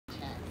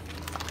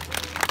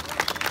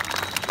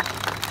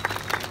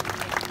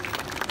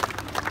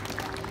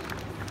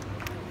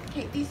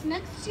these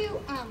next two,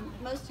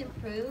 most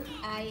improved,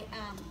 I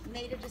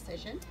made a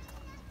decision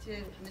to,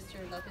 Mr.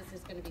 Lopez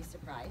is going to be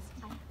surprised,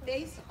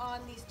 based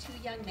on these two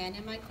young men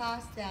in my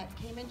class that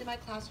came into my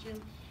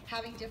classroom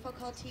having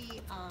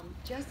difficulty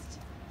just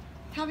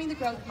having the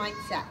growth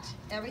mindset.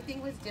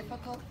 Everything was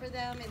difficult for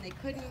them and they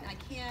couldn't, I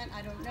can't,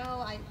 I don't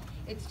know,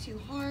 it's too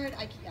hard,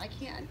 I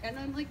can't. And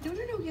I'm like, no,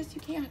 yes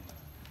you can.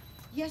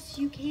 Yes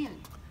you can.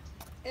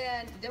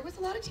 And there was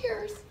a lot of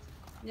tears.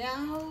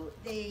 Now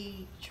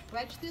they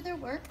trudge through their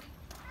work.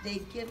 They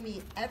give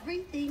me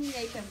everything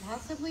they can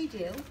possibly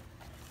do.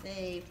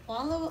 They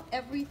follow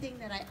everything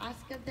that I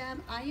ask of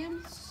them. I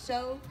am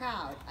so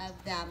proud of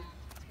them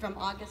from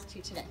August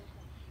to today.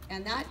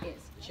 And that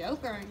is Joe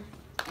Byrne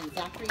and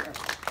Zackary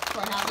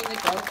for having the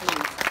growth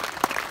leads.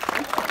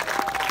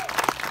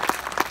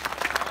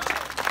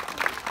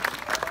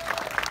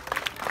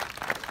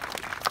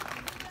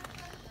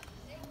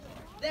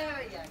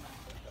 There you go.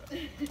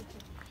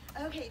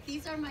 Okay,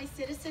 these are my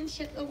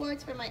citizenship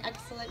awards for my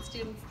excellent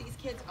students. These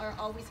kids are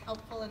always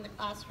helpful in the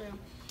classroom.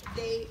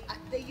 They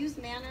use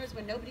manners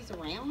when nobody's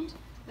around.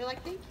 They're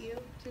like, thank you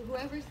to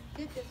whoever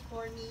did this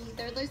for me.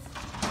 They're those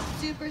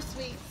super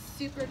sweet,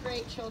 super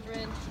great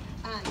children.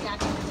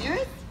 Gabby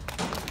Ramirez,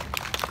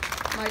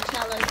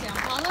 Marcello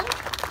Sampalo,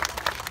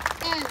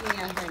 and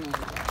Mia Hernandez.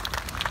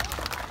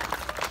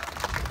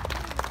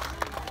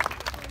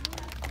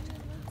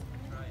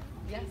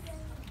 Yes.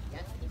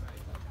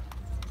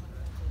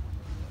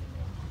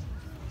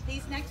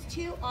 These next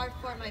two are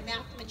for my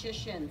math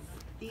magicians.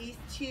 These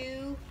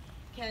two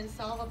can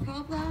solve a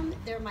problem.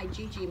 They're my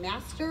GG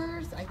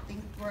masters. I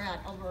think we're at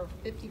over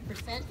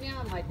 50% now.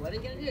 I'm like, what are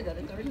you gonna do? Go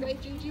to third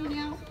grade GG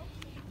now?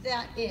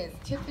 That is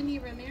Tiffany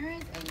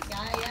Ramirez and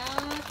Gaia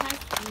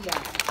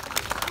Castilla.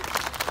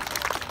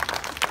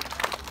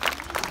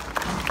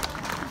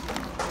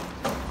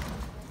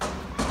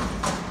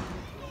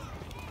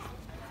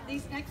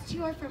 These next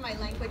two are for my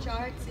language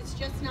arts. It's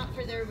just not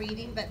for their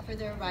reading, but for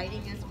their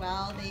writing as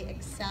well. They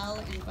excel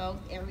in both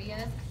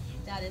areas.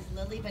 That is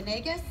Lily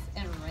Venegas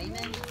and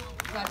Raymond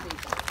Rodriguez.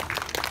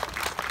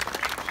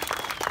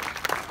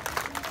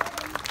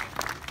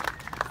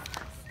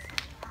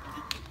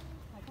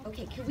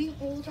 Okay, can we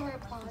hold our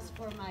applause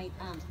for my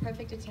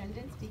perfect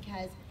attendance?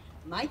 Because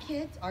my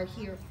kids are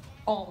here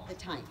all the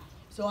time.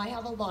 So I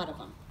have a lot of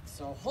them.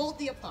 So hold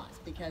the applause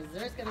because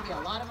there's gonna be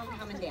a lot of them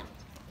coming down.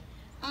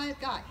 I've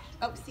got,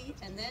 oh, see,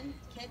 and then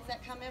kids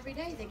that come every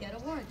day, they get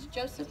awards.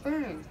 Joseph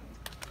Byrne,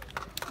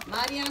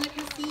 Mariana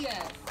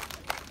Casillas,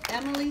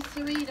 Emily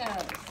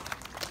Cerritos,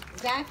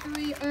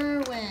 Zackary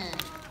Irwin.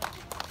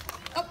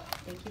 Oh,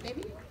 thank you,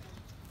 baby.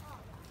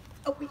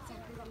 Oh, wait,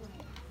 Zackary, wrong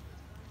way.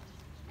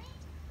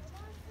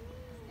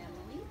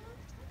 Emily.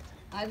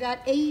 I've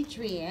got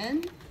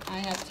Adrian. I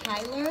have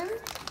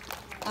Tyler.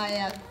 I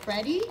have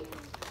Freddie.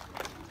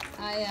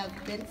 I have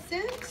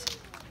Vincent.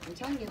 I'm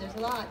telling you, there's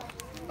a lot.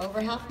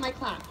 Over half my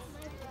class.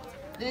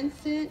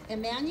 Vincent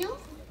Emmanuel,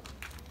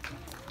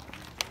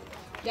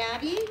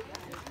 Gabby,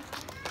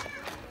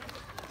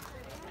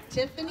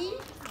 Tiffany,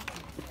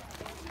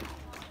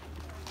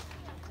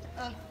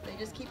 they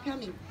just keep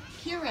coming.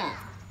 Kira,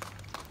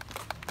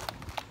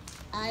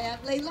 I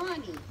have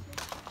Leilani,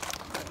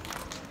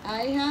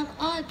 I have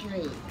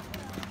Audrey.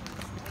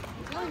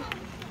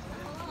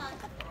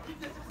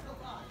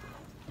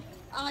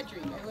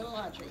 Audrey, my little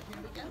Audrey,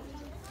 here we go.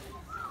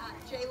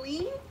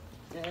 Jaylene.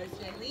 There's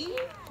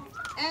Jaylene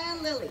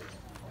and Lily.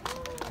 That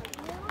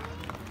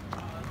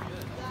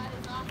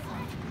is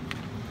awesome.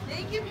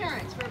 Thank you,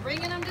 parents, for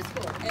bringing them to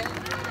school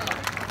every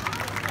day.